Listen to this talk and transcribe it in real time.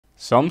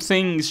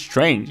Something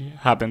strange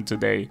happened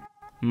today.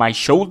 My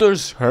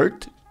shoulders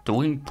hurt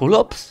doing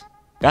pull-ups.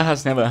 That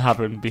has never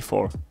happened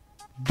before.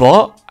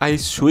 But I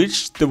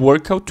switched the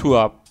workout to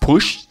a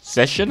push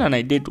session and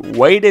I did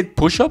weighted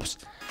push-ups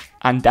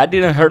and that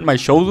didn't hurt my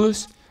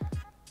shoulders.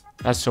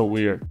 That's so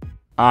weird.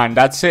 And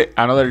that's it,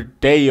 another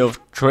day of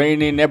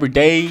training every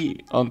day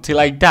until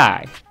I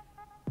die.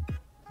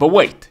 But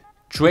wait,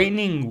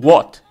 training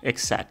what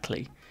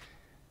exactly?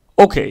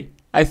 Okay,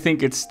 I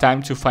think it's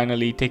time to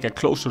finally take a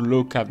closer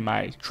look at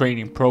my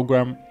training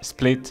program,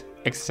 split,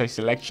 exercise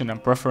selection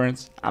and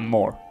preference, and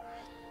more.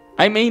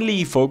 I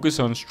mainly focus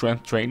on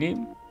strength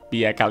training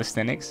via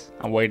calisthenics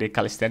and weighted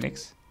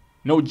calisthenics.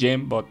 No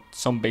gym, but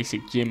some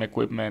basic gym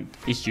equipment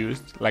is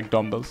used, like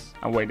dumbbells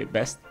and weighted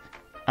vests.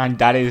 And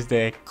that is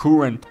the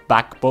current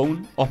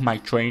backbone of my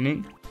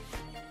training.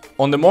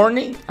 On the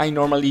morning, I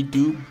normally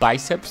do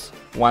biceps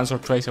once or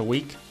twice a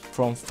week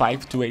from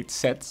 5 to 8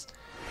 sets,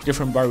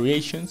 different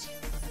variations.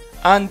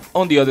 And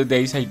on the other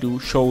days, I do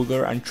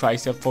shoulder and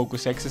tricep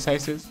focus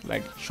exercises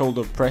like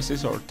shoulder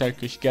presses or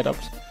Turkish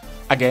get-ups.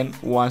 Again,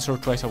 once or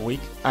twice a week,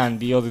 and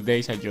the other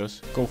days I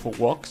just go for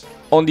walks.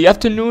 On the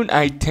afternoon,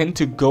 I tend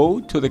to go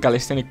to the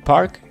calisthenic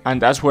park,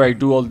 and that's where I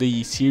do all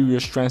the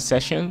serious strength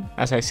session.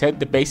 As I said,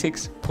 the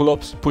basics,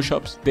 pull-ups,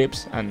 push-ups,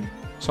 dips, and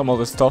some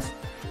other stuff.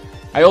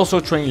 I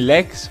also train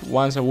legs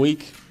once a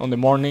week on the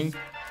morning.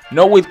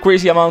 Not with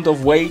crazy amount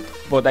of weight,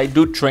 but I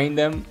do train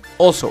them.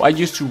 Also, I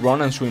used to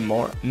run and swim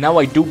more. Now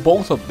I do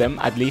both of them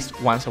at least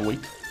once a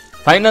week.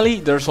 Finally,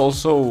 there's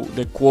also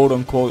the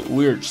quote-unquote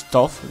weird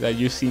stuff that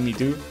you see me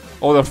do.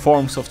 Other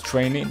forms of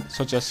training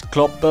such as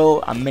club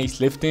bell and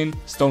mace lifting,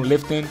 stone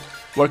lifting,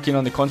 working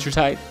on the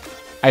countryside.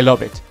 I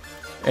love it.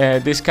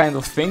 These kind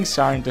of things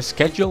aren't the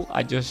schedule.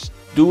 I just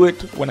do it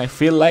when I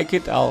feel like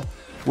it. I'll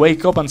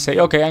wake up and say,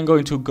 okay, I'm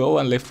going to go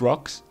and lift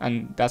rocks,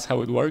 and that's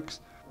how it works.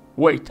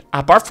 Wait,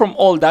 apart from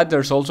all that,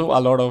 there's also a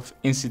lot of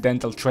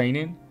incidental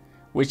training,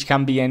 which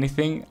can be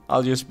anything.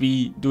 I'll just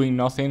be doing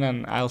nothing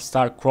and I'll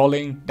start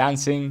crawling,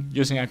 dancing,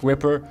 using a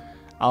gripper.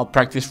 I'll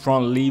practice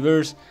front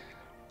levers.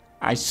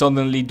 I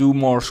suddenly do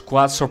more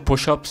squats or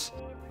push-ups.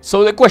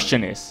 So the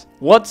question is,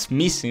 what's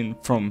missing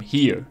from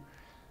here,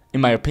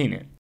 in my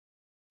opinion?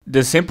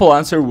 The simple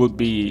answer would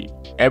be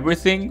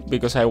everything,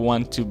 because I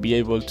want to be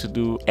able to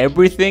do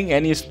everything,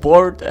 any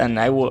sport, and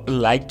I would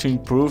like to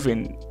improve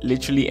in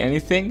literally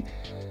anything.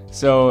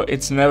 So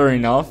it's never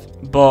enough,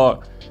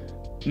 but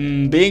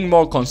being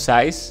more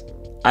concise,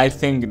 I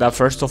think that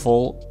first of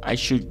all, I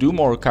should do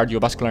more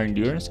cardiovascular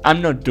endurance.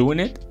 I'm not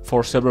doing it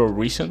for several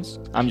reasons.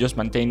 I'm just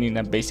maintaining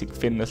a basic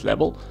fitness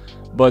level,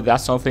 but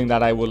that's something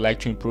that I would like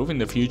to improve in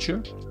the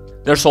future.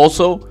 There's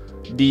also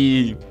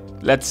the,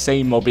 let's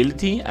say,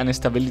 mobility and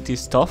stability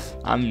stuff.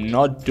 I'm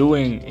not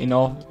doing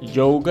enough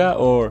yoga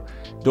or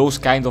those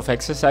kind of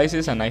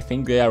exercises, and I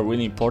think they are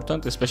really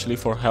important, especially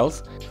for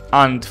health.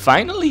 And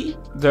finally,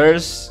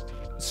 there's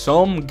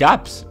some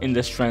gaps in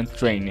the strength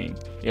training,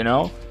 you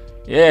know?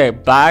 Yeah,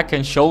 back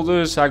and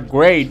shoulders are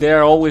great,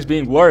 they're always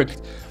being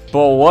worked,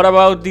 but what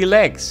about the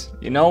legs?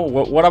 You know,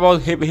 what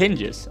about hip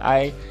hinges?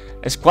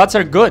 Squats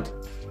are good,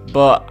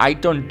 but I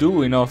don't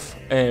do enough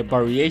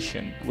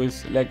variation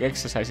with leg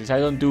exercises. I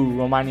don't do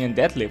Romanian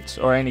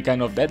deadlifts or any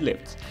kind of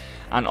deadlifts.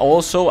 And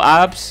also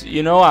abs,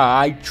 you know,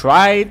 I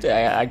tried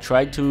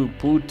to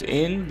put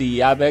in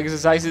the ab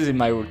exercises in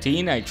my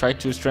routine. I tried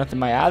to strengthen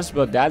my abs,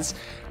 but that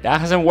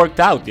hasn't worked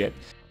out yet.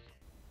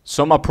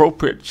 Some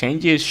appropriate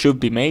changes should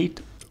be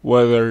made.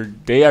 Whether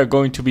they are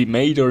going to be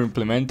made or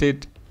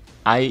implemented,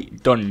 I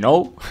don't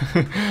know.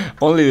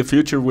 Only the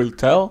future will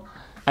tell.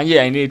 And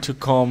yeah, I needed to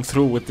come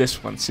through with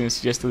this one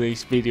since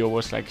yesterday's video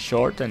was like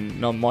short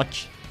and not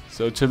much.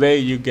 So today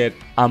you get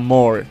a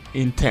more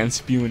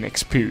intense viewing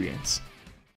experience.